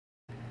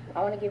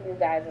I want to give you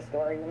guys a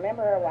story.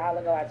 Remember a while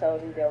ago I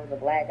told you there was a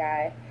black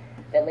guy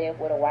that lived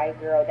with a white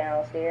girl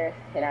downstairs?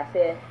 And I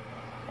said,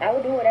 I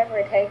would do whatever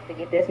it takes to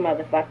get this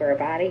motherfucker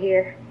up out of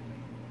here.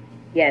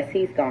 Yes,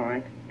 he's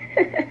gone.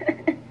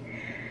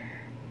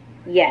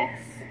 Yes,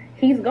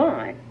 he's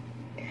gone.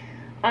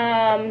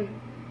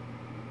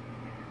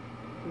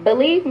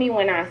 Believe me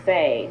when I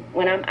say,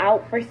 when I'm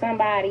out for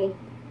somebody,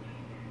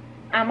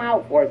 I'm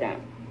out for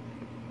them.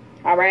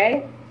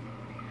 Alright?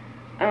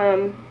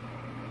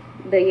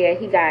 But yeah,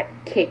 he got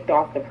kicked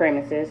off the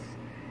premises.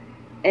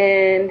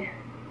 And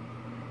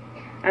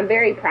I'm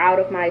very proud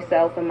of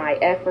myself and my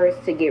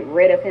efforts to get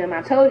rid of him.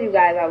 I told you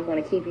guys I was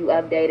going to keep you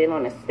updated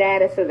on the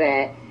status of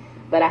that,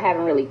 but I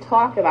haven't really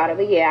talked about it.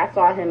 But yeah, I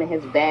saw him in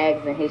his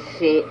bags and his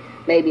shit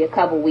maybe a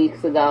couple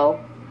weeks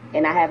ago,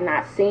 and I have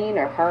not seen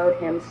or heard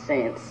him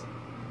since.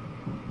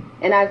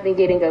 And I've been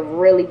getting a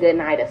really good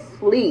night of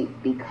sleep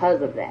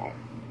because of that.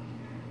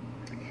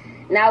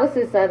 Now it's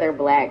this other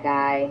black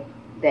guy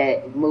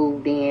that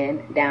moved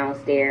in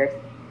downstairs.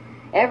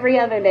 Every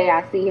other day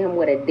I see him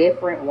with a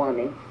different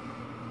woman.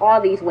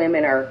 All these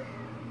women are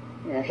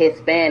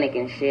Hispanic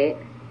and shit,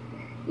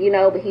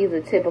 but he's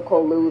a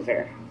typical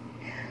loser.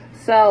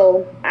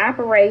 So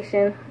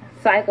Operation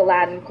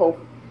Psychological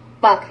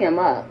Fuck Him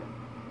Up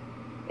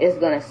is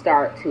going to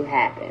start to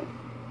happen.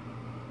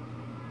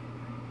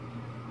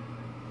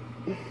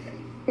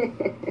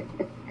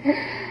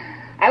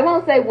 I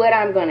won't say what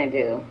I'm going to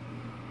do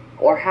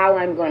or how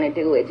I'm going to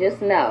do it.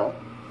 Just know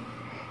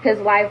his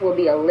life will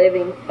be a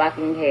living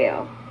fucking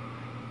hell.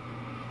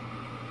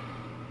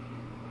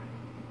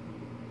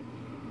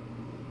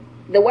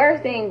 The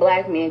worst thing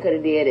black men could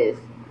have did is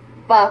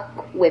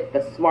fuck with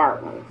the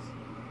smart ones.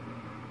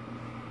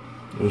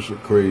 Those are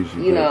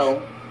crazy.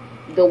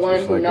 The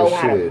ones who know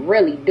how to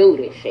really do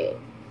this shit.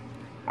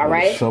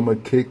 Alright? Summer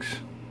kicks.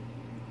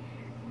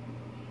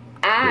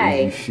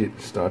 Crazy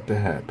shit start to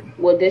happen.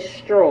 Will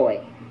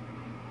destroy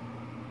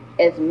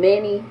as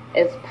many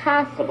as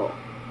possible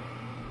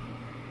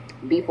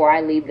before I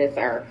leave this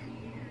earth.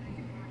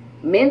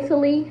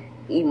 Mentally,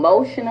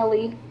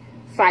 emotionally,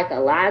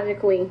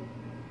 psychologically,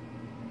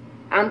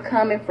 I'm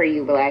coming for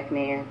you, black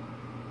man.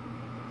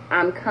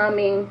 I'm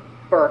coming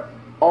for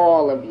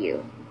all of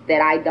you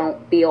that I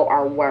don't feel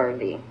are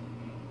worthy.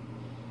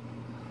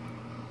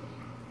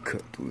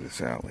 Cut through this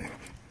alley.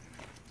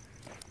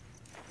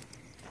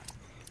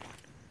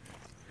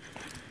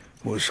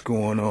 What's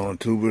going on,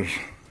 tubers?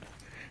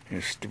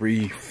 It's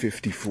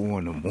 3:54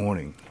 in the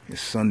morning. It's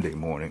Sunday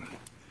morning.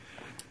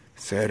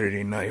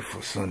 Saturday night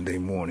for Sunday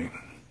morning.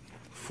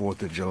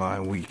 4th of July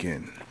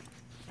weekend.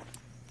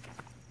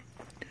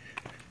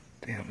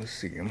 Damn, let's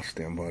see. I'm going to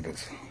stand by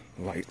this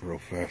light real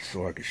fast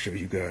so I can show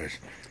you guys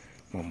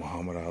my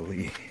Muhammad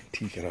Ali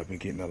t-shirt I've been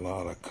getting a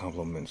lot of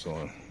compliments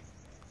on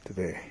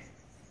today.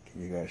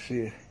 Can you guys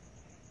see it?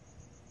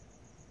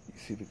 You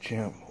see the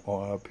champ,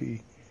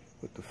 RIP,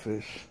 with the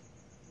fist?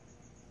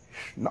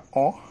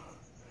 Nah-ahh.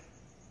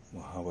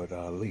 Muhammad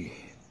Ali,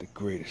 the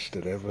greatest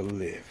that ever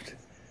lived.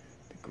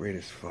 The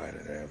greatest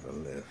fighter that ever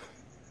lived.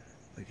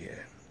 Look at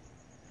it.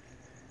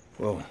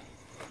 Well,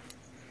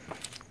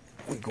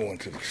 we're going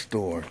to the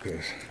store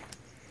because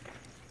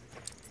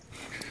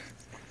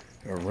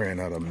I ran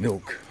out of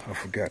milk. I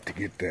forgot to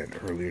get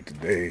that earlier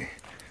today,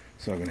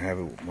 so I can have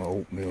it with my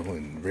oatmeal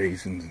and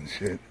raisins and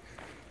shit.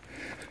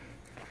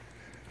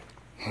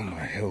 All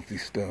my healthy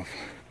stuff.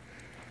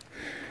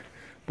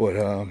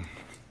 But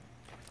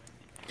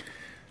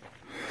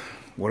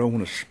what I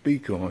want to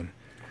speak on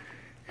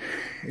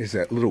is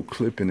that little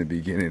clip in the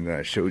beginning that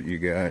I showed you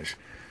guys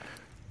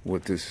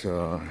with this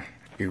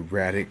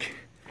erratic,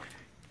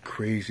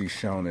 crazy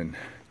sounding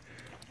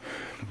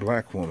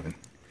black woman.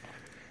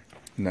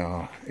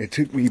 Now, it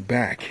took me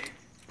back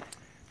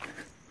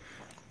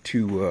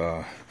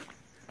to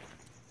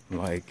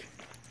like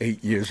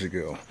 8 years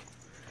ago.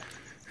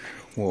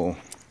 Well,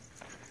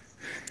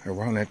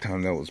 around that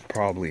time, that was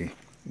probably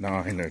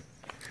 9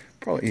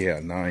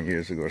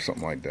 years ago or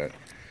something like that.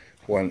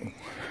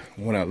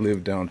 When I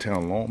lived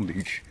downtown Long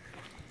Beach,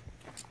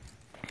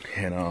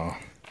 and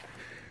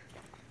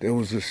there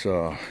was this,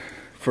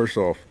 first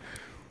off,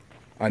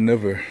 I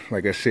never,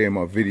 like I say in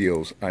my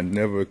videos, I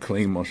never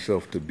claimed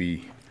myself to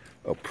be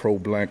a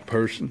pro-black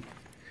person,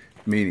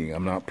 meaning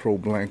I'm not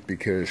pro-black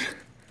because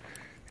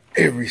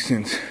ever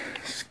since,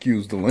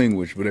 excuse the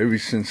language, but ever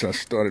since I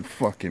started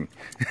fucking,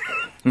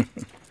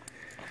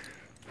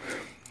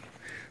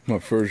 my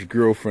first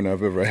girlfriend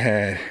I've ever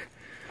had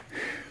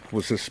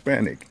was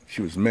Hispanic.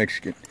 She was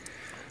Mexican.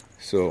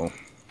 So,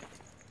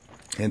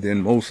 and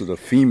then most of the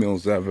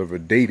females I've ever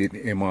dated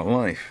in my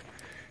life,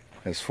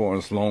 as far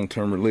as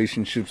long-term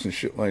relationships and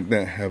shit like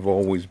that, have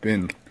always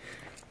been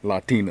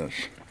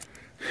Latinas.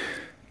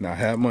 Now, I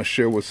have my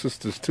share with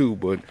sisters too,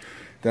 but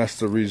that's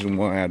the reason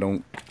why I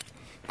don't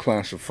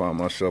classify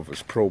myself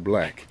as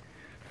pro-black,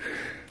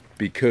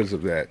 because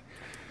of that.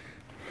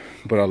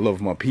 But I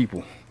love my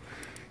people,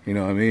 you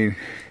know what I mean?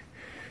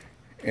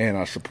 And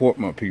I support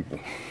my people.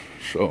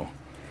 So,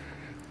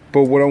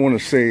 but what I want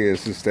to say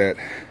is that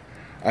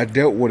I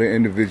dealt with an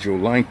individual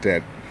like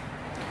that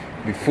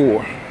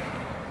before,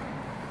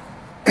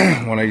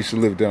 when I used to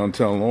live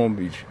downtown Long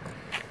Beach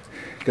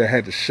that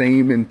had the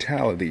same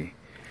mentality.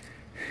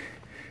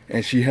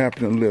 And she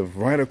happened to live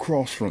right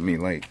across from me,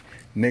 like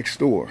next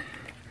door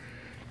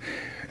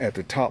at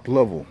the top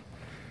level.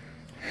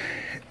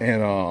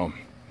 And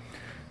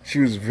she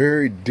was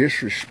very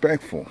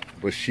disrespectful,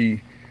 but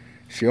she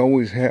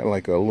always had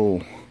like a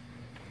little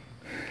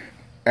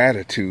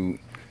attitude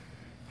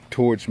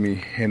towards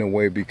me in a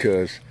way,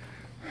 because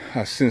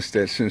I sensed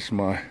that since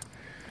my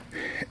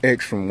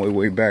ex from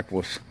way back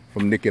was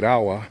from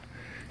Nicaragua,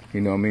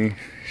 you know what I mean?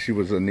 She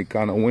was a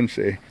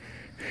Nicaragüense.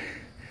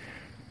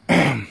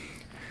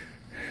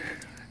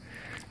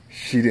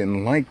 She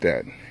didn't like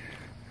that,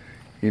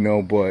 you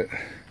know, but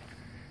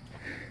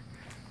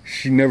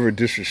she never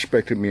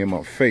disrespected me in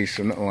my face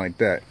or nothing like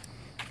that.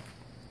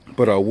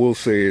 But I will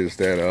say is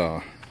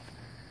that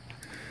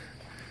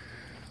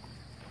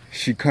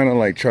she kind of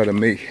like tried to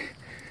make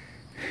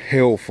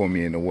hell for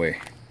me in a way.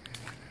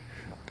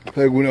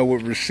 Like when I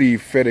would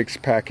receive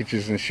FedEx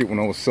packages and shit, when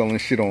I was selling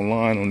shit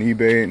online on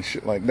eBay and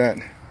shit like that,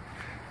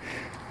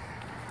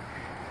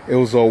 it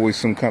was always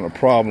some kind of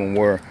problem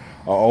where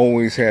I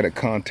always had to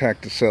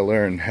contact the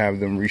seller and have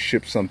them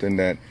reship something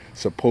that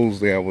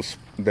supposedly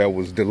that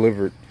was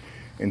delivered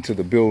into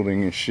the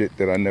building and shit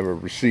that I never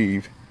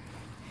received.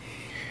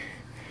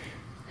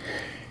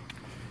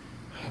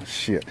 Oh,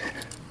 shit.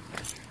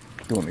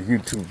 Doing a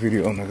YouTube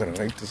video and I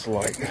gotta make this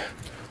light.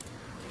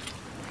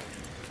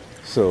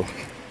 So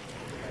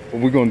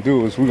what we're gonna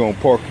do is we're gonna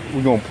park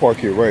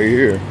it right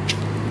here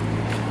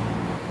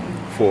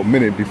for a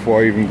minute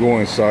before I even go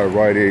inside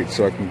Rite Aid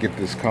so I can get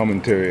this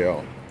commentary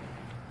out.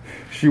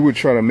 She would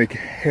try to make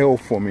hell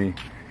for me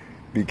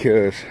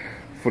because,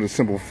 for the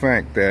simple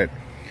fact that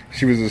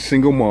she was a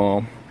single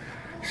mom.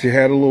 She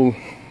had a little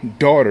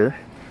daughter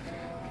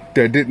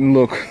that didn't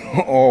look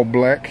all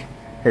black.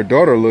 Her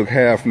daughter looked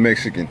half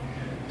Mexican.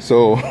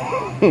 So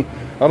I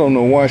don't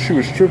know why she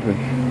was tripping.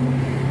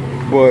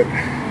 But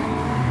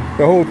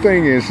the whole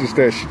thing is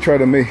that she tried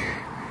to make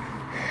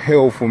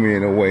hell for me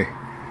in a way.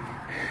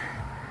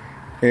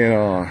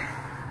 And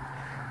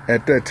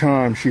at that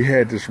time she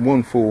had this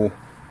one fool.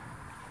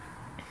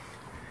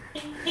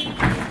 Let's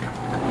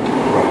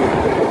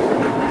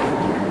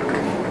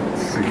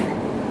see.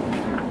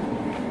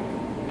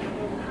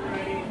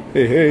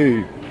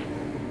 Hey.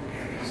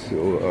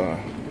 So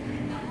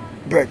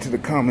back to the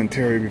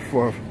commentary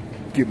before I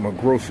get my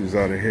groceries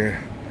out of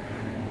here.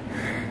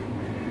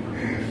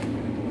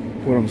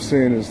 What I'm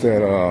saying is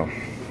that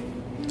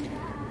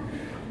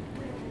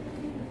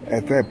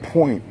at that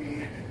point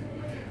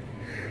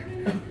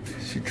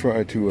she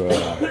tried to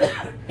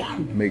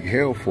make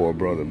hell for her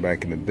brother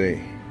back in the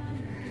day.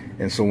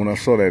 And so when I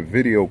saw that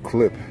video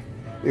clip,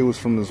 it was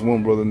from this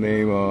one brother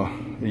named a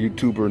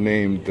YouTuber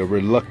named The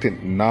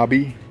Reluctant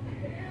Nobby.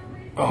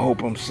 I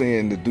hope I'm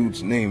saying the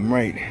dude's name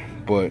right,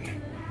 but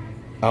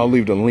I'll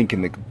leave the link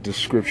in the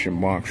description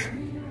box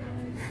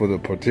for the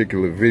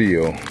particular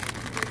video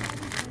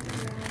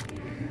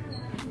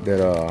that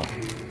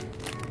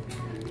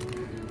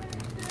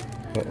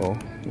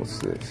what's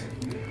this?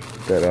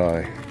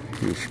 That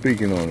he was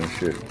speaking on and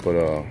shit.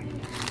 But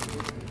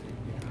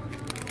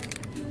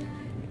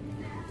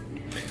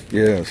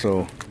yeah,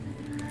 so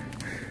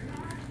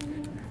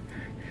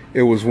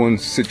it was one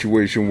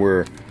situation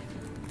where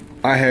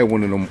I had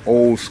one of them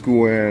old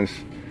school ass,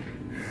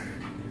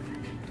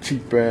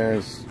 cheap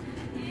ass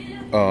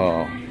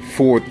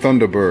Ford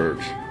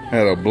Thunderbirds. I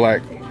had a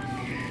black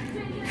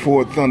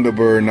Ford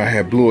Thunderbird and I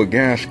had blew a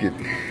gasket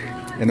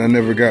and I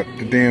never got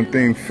the damn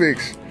thing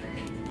fixed.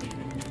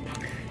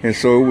 And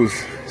so it was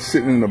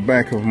sitting in the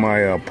back of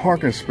my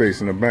parking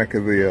space in the back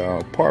of the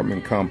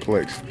apartment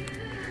complex.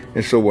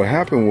 And so what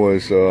happened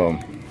was, to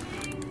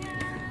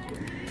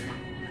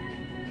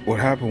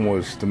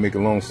make a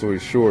long story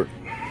short,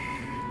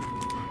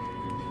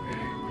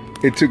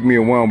 it took me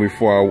a while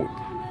before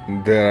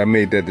I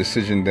made that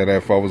decision that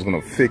if I was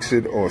gonna fix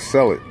it or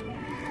sell it.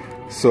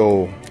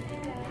 So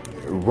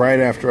right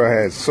after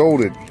I had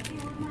sold it,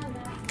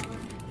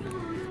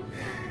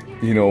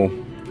 you know,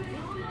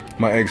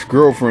 my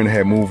ex-girlfriend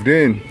had moved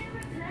in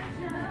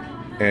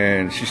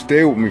and she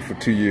stayed with me for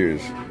 2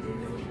 years.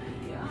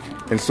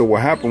 And so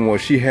what happened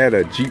was she had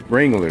a Jeep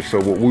Wrangler. So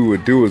what we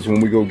would do is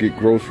when we go get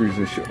groceries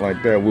and shit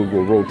like that, we'll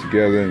go roll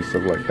together and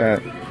stuff like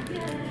that.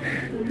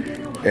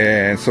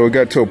 And so it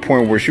got to a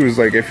point where she was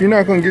like, if you're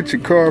not going to get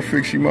your car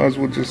fixed, you might as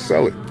well just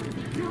sell it.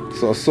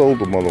 So I sold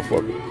the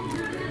motherfucker.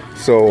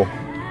 So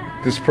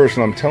this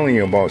person I'm telling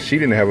you about, she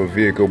didn't have a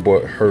vehicle,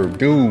 but her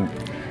dude,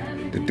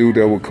 the dude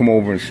that would come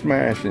over and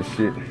smash and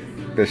shit,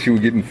 that she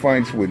would get in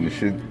fights with and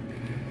shit,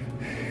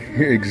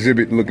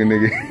 Exhibit looking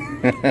nigga.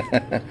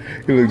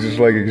 He looked just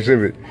like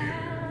Exhibit.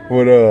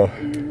 But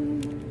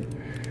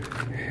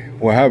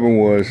what happened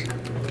was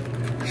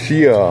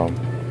she oh,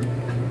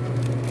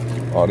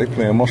 they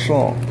playing my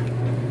song.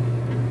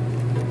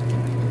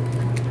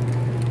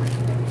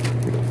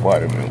 Get a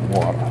vitamin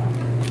water.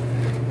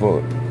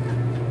 But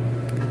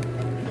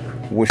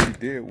what she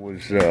did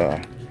was she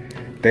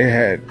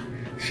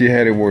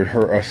had it where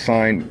her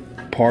assigned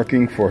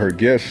parking for her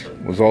guests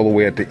was all the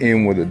way at the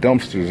end where the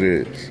dumpsters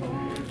is.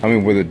 I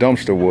mean, where the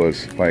dumpster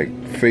was, like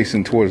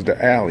facing towards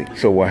the alley.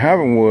 So what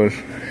happened was,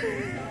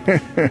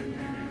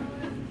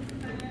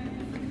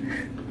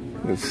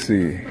 let's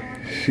see,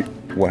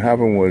 what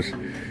happened was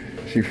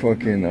she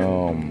fucking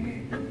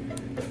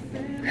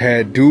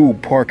had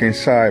dude park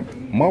inside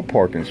my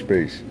parking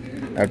space.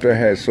 After I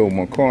had sold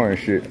my car and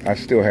shit, I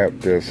still have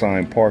to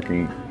assign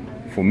parking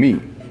for me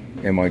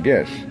and my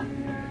guests.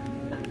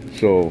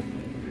 So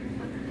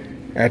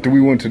after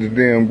we went to the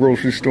damn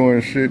grocery store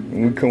and shit,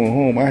 and we coming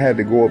home, I had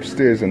to go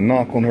upstairs and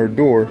knock on her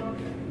door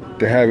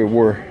to have it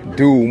where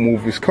dude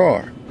move his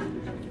car.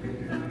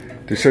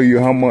 To show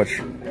you how much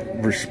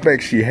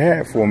respect she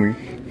had for me.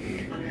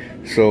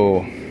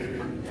 So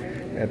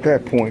at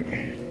that point,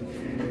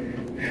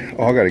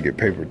 oh, I gotta get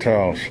paper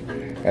towels.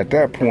 At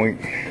that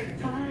point,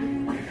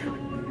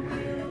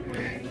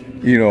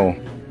 you know,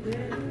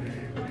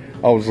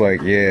 I was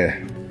like, yeah,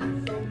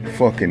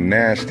 fucking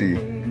nasty,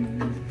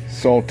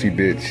 salty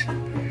bitch.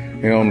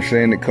 You know what I'm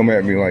saying? To come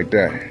at me like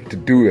that, to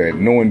do that,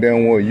 knowing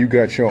damn well you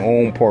got your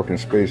own parking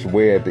space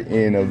way at the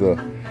end of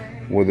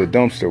where the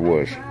dumpster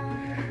was.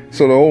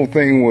 So the whole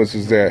thing was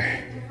is that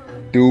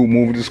dude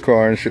moved his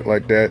car and shit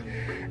like that,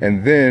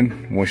 and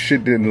then when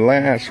shit didn't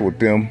last with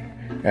them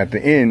at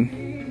the end,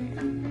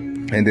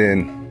 and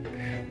then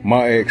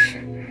my ex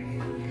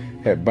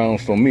had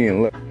bounced on me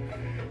and left.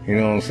 You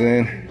know what I'm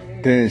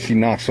saying? Then she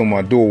knocks on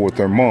my door with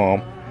her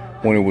mom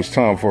when it was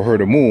time for her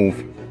to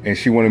move, and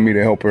she wanted me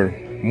to help her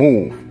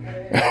move.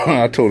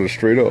 I told her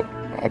straight up.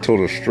 I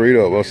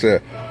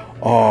said,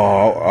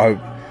 oh,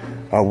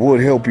 I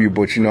would help you,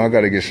 but you know, I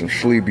got to get some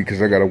sleep because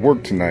I got to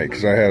work tonight,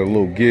 because I had a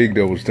little gig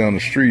that was down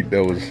the street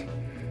that was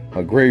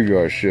a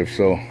graveyard shift.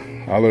 So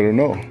I let her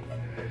know.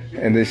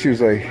 And then she was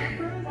like,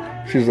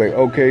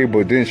 okay,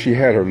 but then she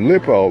had her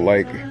lip out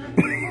like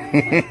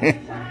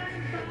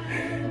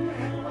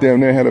damn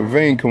near had a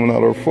vein coming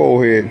out of her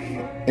forehead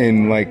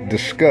in like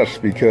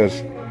disgust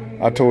because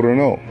I told her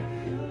no.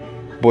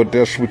 But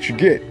that's what you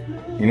get.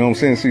 You know what I'm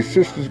saying? See,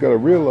 sisters gotta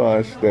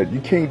realize that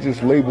you can't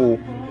just label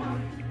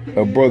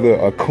a brother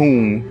a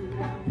coon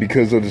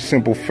because of the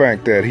simple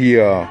fact that he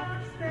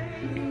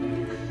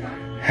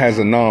has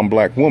a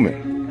non-black woman.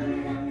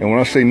 And when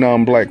I say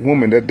non-black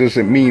woman, that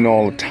doesn't mean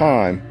all the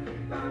time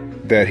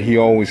that he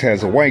always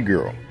has a white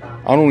girl.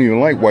 I don't even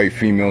like white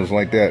females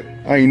like that.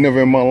 I ain't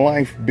never in my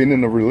life been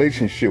in a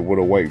relationship with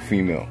a white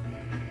female.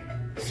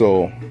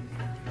 So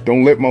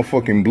don't let my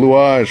fucking blue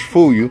eyes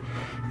fool you.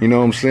 You know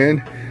what I'm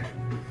saying?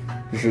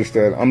 It's just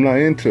that I'm not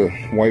into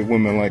white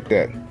women like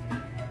that.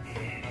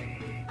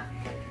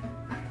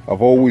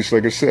 I've always,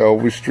 like I said, I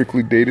always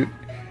strictly dated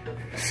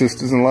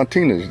sisters and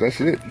Latinas. That's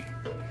it.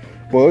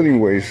 But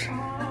anyways,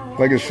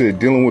 like I said,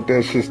 dealing with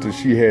that sister,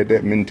 she had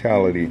that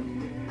mentality,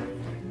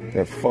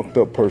 that fucked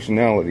up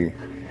personality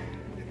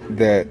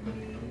that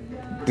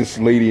this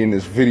lady in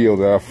this video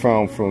that I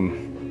found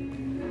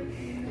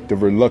from the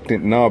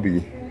Reluctant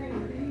Nobby.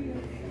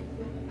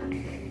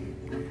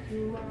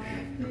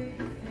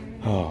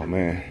 Oh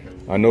man,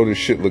 I know this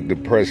shit look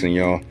depressing,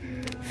 y'all.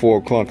 4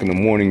 o'clock in the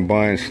morning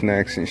buying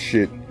snacks and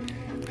shit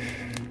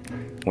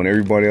when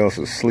everybody else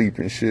is asleep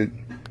and shit.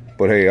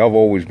 But hey, I've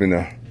always been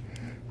a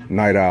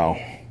night owl.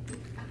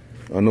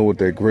 I know what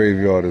that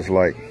graveyard is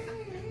like.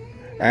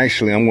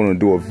 Actually, I'm gonna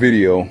do a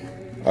video.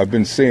 I've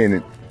been saying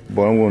it,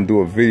 but I'm gonna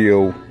do a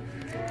video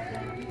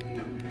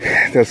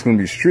that's gonna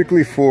be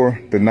strictly for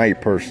the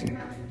night person,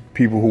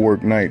 people who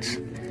work nights,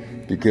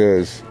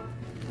 because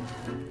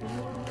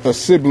a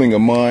sibling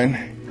of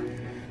mine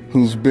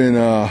who's been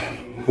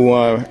who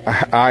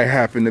I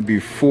happen to be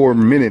 4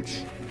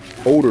 minutes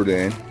older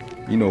than,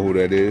 you know who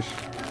that is.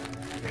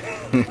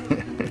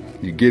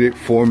 You get it?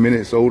 4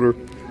 minutes older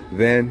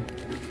than.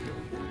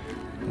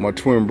 My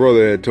twin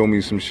brother had told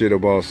me some shit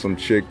about some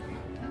chick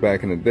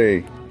back in the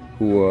day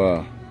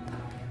who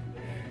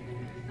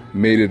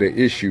made it an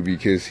issue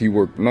because he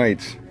worked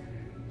nights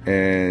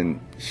and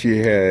she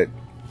had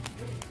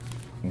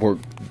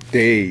worked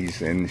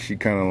days, and she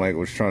kind of like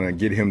was trying to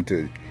get him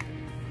to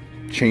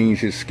change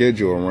his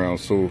schedule around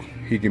so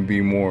he can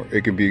be more,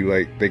 it can be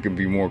like they can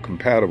be more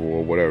compatible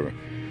or whatever.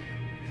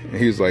 And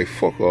he was like,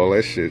 fuck all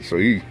that shit, so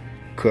he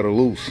cut her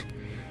loose.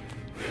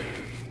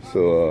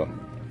 So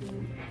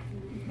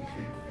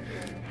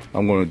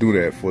I'm gonna do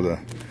that for the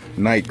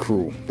night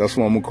crew. That's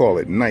what I'm gonna call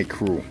it, night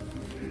crew.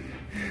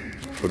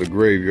 For the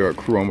graveyard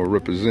crew, I'm gonna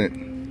represent.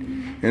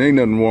 And ain't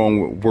nothing wrong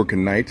with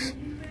working nights.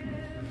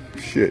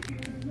 Shit.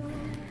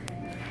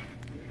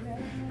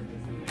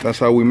 That's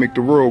how we make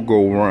the world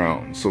go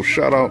round. So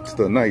shout out to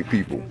the night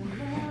people.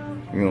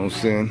 You know what I'm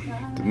saying?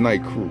 The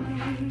night crew.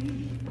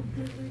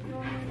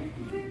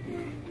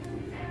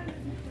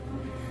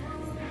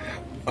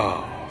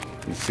 Oh,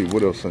 let's see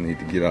what else I need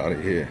to get out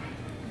of here.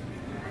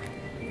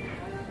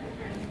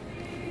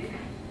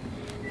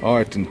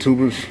 Alright then,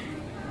 tubers.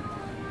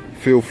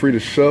 Feel free to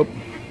sub.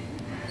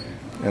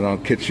 And I'll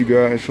catch you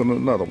guys on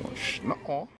another one. Nah-ahh.